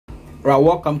Right,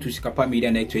 welcome to Sikapa Media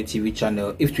Network TV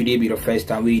channel. If today be the first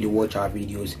time we watch our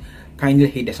videos, kindly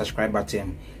hit the subscribe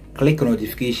button, click on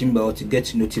notification bell to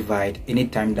get notified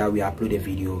anytime that we upload a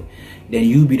video. Then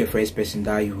you'll be the first person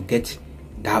that you get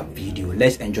that video.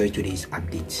 Let's enjoy today's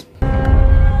update.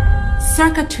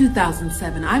 Circa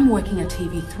 2007, I'm working at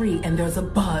TV3 and there's a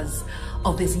buzz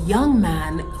of this young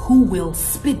man who will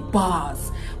spit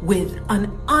bars with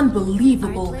an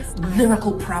unbelievable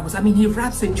lyrical prowess. I mean, he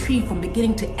raps in tree from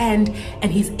beginning to end,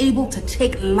 and he's able to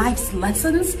take life's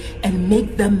lessons and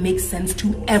make them make sense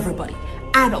to everybody.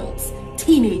 Adults,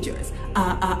 teenagers,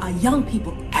 young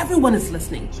people, everyone is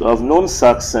listening. So I've known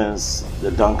Sark since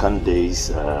the Duncan days,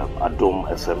 Adom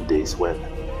FM days, when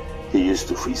he used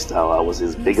to freestyle. I was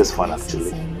his biggest fan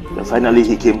actually. Then finally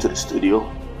he came to the studio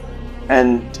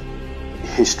and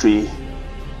history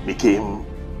became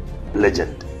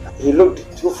legend. He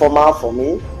looked too formal for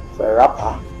me, for a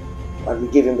rapper, but we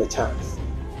gave him the chance.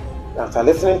 After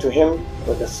listening to him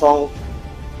with the song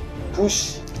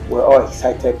Push, we're all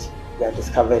excited. We have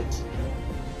discovered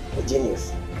a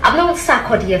genius. I've known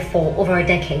Sarkodie for over a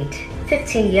decade,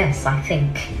 15 years I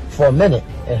think. For a minute,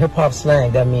 in hip-hop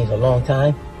slang that means a long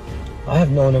time. I have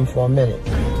known him for a minute.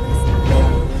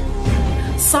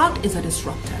 Sark is a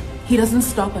disruptor. He doesn't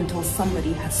stop until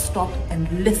somebody has stopped and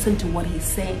listened to what he's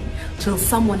saying, till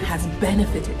someone has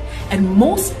benefited. And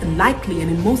most likely, and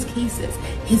in most cases,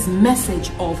 his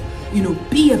message of,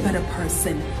 be a better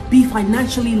person, be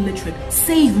financially literate,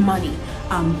 save money,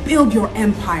 build your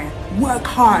empire, work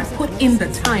hard, put in the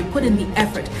time, put in the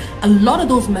effort. A lot of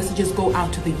those messages go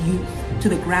out to the youth, to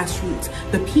the grassroots,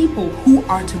 the people who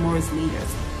are tomorrow's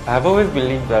leaders. I've always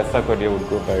believed that Sarkodie would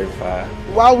go very far.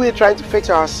 While we're trying to fix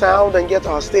our sound and get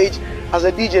our stage, as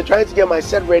a DJ trying to get my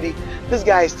set ready, this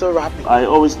guy is still rapping. I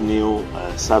always knew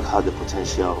Sark had the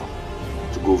potential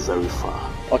to go very far.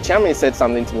 Ochame said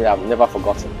something to me that I've never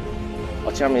forgotten.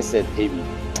 Ochame said, "Baby,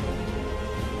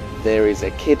 there is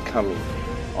a kid coming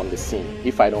on the scene.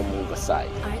 If I don't move aside,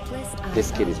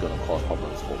 this kid is going to cause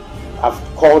problems for me." I've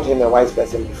called him a wise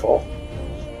person before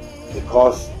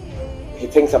because he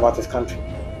thinks about his country.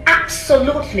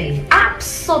 Absolutely,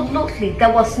 absolutely.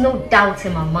 There was no doubt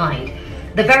in my mind.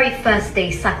 The very first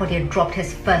day Sarkodie dropped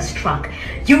his first track,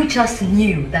 you just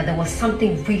knew that there was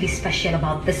something really special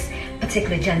about this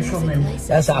particular gentleman.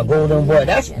 That's our golden boy.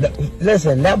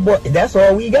 Listen, that boy, that's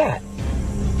all we got.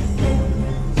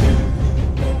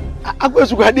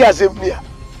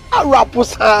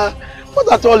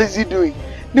 What at all is he doing?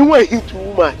 The way he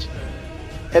too much.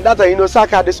 And that's Sark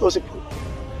had this also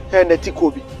and the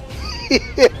Tikobi.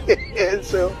 And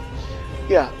so,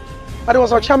 yeah. But it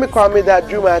was Ochame Kwame that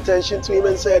drew my attention to him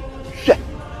and said,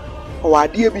 "Oh,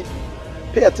 dear,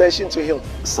 pay attention to him."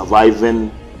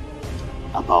 Surviving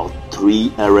about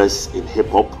 3 eras in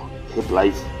hip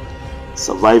life,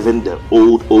 surviving the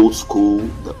old school,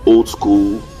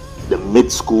 the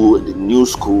mid school, and the new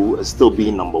school, and still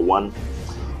being #1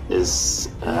 is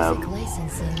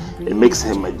it makes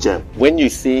him a gem. When you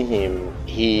see him,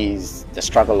 he's the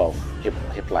struggle of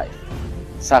hip life.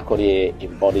 Sarkodie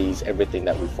embodies everything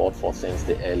that we fought for since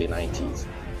the early 90s,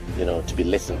 to be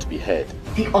listened, to be heard.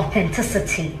 The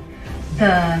authenticity,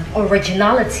 the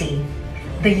originality,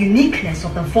 the uniqueness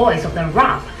of the voice of the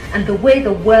rap, and the way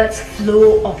the words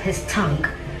flow off his tongue.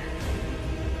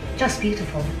 Just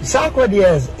beautiful.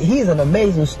 Sarkodie, he's an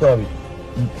amazing story.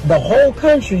 The whole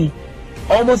country,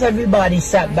 almost everybody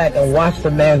sat back and watched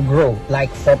the man grow,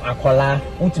 like from Akwala,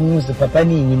 which means the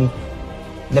Papani,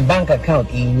 the bank account,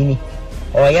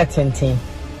 or ya 10,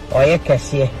 or ya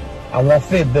cashier, I want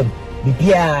fib,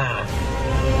 yeah.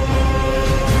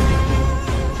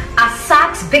 As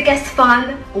Sark's biggest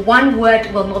fan, one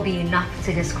word will not be enough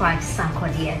to describe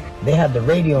Sarkodie. They had the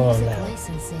radio on now,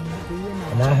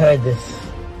 and I heard this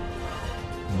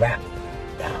rap.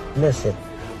 Listen,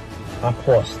 I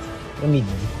paused. I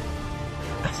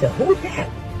said, "Who's that?"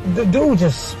 The dude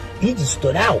he just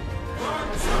stood out.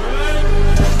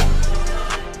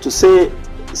 To say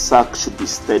Sark should be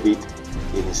studied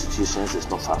in institutions is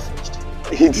not far-fetched.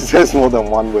 He deserves more than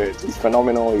one word. He's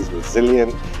phenomenal, he's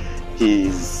resilient,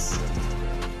 he's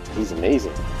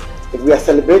amazing. If we are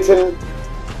celebrating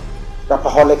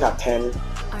Rapaholic at 10,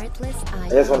 I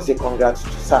just want to say congrats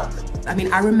to Sark. I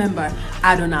mean, I remember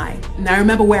Adonai, and I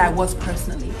remember where I was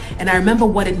personally, and I remember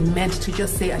what it meant to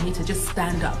just say, I need to just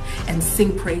stand up and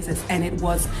sing praises. And it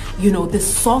was, this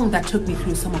song that took me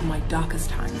through some of my darkest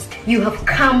times. You have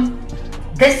come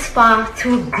this far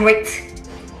through grit,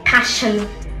 passion,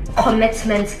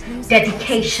 commitment,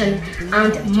 dedication,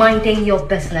 and minding your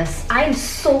business. I am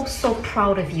so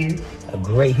proud of you. A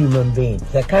great human being.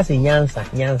 Zakasi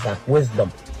Nyansa,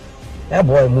 wisdom. That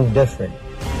boy moved different.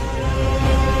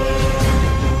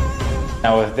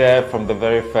 I was there from the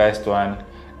very first one,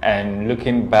 and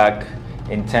looking back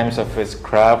in terms of his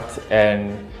craft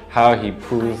and how he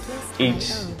pulls each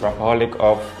Rapaholic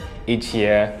off each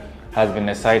year has been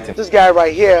exciting. This guy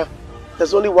right here,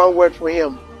 there's only one word for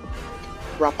him: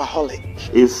 Rapaholic.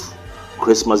 If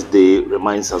Christmas Day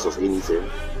reminds us of anything,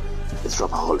 it's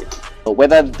Rapaholic.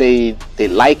 Whether they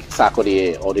like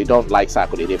Sarkodie or they don't like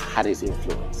Sarkodie, they've had his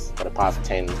influence for the past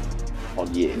 10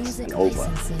 odd years and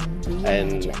over.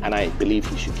 And I believe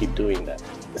he should keep doing that.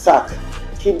 Sark,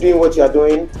 keep doing what you are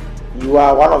doing. You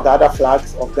are one of the other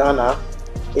flags of Ghana.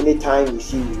 Anytime we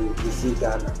see you, we see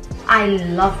Ghana. I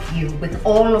love you with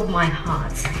all of my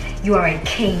heart. You are a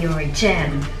king, you're a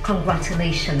gem.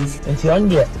 Congratulations. Did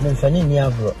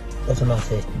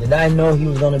I know he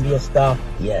was going to be a star?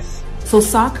 Yes. So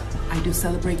Sark, I do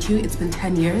celebrate you. It's been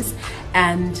 10 years.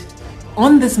 And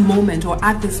on this moment, or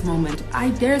at this moment,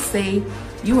 I dare say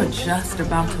you are just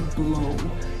about to blow.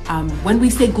 When we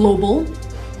say global,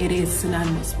 it is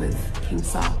synonymous with King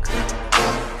Sark.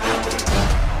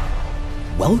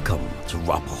 Welcome to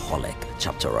Rapaholic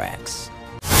Chapter X.